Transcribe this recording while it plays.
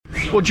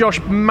Well,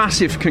 Josh,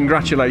 massive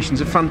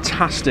congratulations. A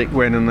fantastic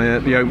win in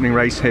the opening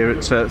race here at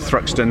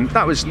Thruxton.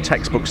 That was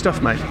textbook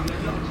stuff, mate.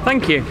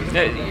 Thank you.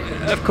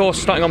 Of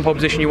course, starting on pole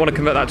position, you want to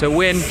convert that to a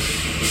win.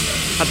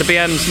 Had the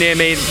BMs near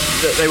me,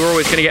 that they were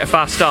always going to get a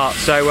fast start.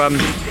 So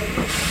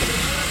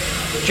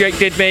Jake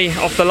did me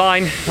off the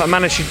line. I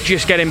managed to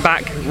just get him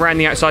back, ran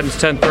the outside into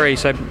turn 3.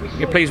 So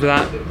you're pleased with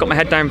that. Got my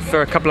head down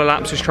for a couple of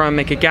laps, just try and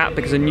make a gap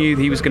because I knew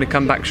he was going to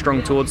come back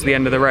strong towards the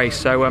end of the race.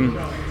 So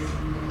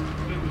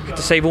had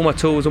to save all my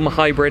tools, all my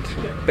hybrid,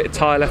 a bit of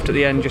tyre left at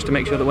the end just to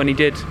make sure that when he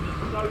did,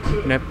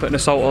 put an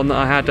assault on, that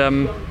I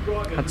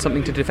had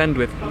something to defend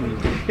with.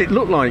 It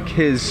looked like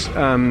his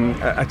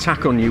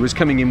attack on you was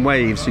coming in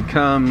waves. He'd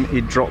come,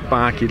 he'd drop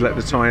back, he'd let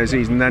the tyres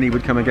ease, and then he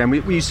would come again.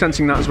 Were you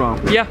sensing that as well?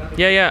 Yeah.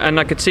 And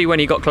I could see when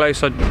he got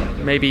close, I'd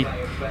maybe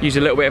use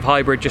a little bit of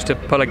hybrid just to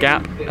pull a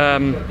gap.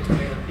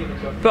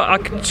 But I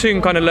could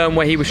soon kind of learn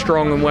where he was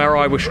strong and where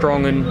I was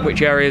strong and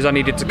which areas I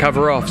needed to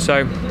cover off.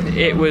 So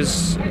it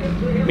was,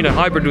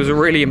 hybrid was a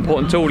really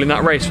important tool in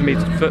that race for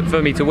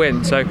me to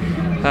win. So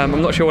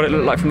I'm not sure what it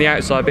looked like from the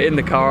outside, but in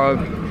the car,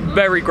 I'm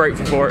very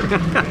grateful for it.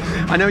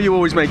 I know you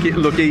always make it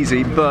look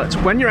easy, but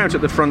when you're out at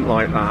the front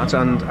like that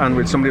and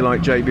with somebody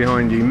like Jake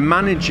behind you,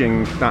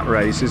 managing that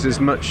race is as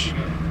much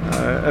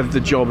of the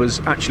job as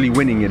actually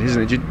winning it,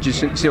 isn't it? Do you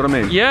see what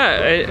I mean? Yeah,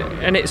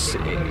 and it's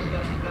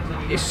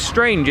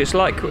strange. It's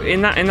like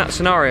in that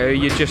scenario,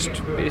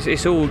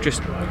 it's all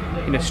just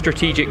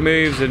strategic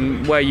moves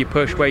and where you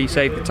push, where you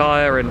save the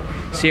tyre, and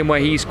seeing where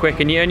he's quick,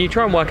 and you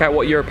try and work out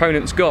what your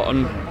opponent's got,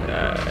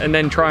 and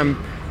then try and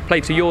play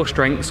to your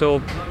strengths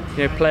or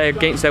play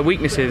against their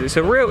weaknesses. It's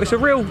a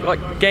real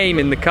like game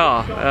in the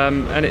car,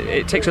 and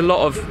it takes a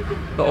lot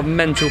of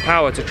mental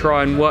power to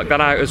try and work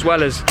that out, as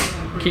well as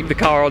keep the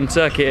car on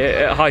circuit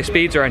at high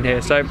speeds around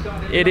here. So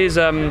it is,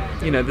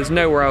 there's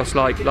nowhere else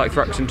like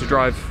Thruxton to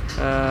drive.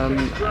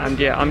 And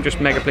yeah, I'm just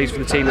mega pleased for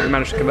the team that we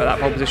managed to convert that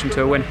pole position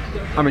to a win.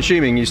 I'm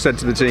assuming you said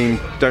to the team,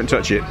 don't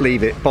touch it,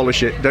 leave it,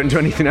 polish it, don't do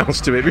anything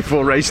else to it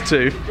before race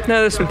 2.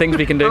 No, there's some things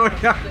we can do.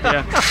 Yeah.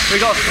 We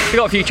got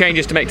a few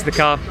changes to make to the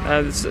car.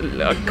 There's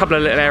a couple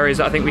of little areas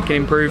that I think we can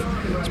improve.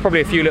 There's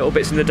probably a few little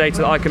bits in the data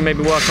that I can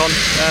maybe work on.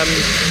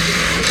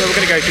 So we're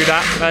going to go through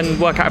that and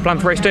work out a plan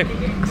for race 2.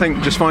 I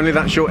think just finally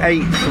that's your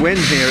 8th win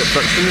here at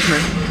Thruxton, isn't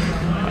it?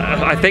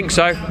 I think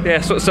so.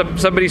 Yeah,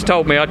 somebody's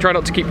told me. I try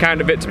not to keep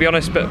count of it, to be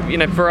honest. But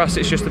for us,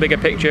 it's just the bigger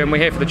picture, and we're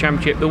here for the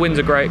championship. The wins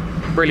are great.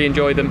 Really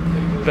enjoy them.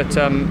 But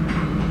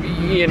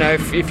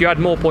if you had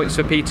more points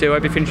for P2,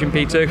 I'd be finishing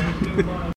P2.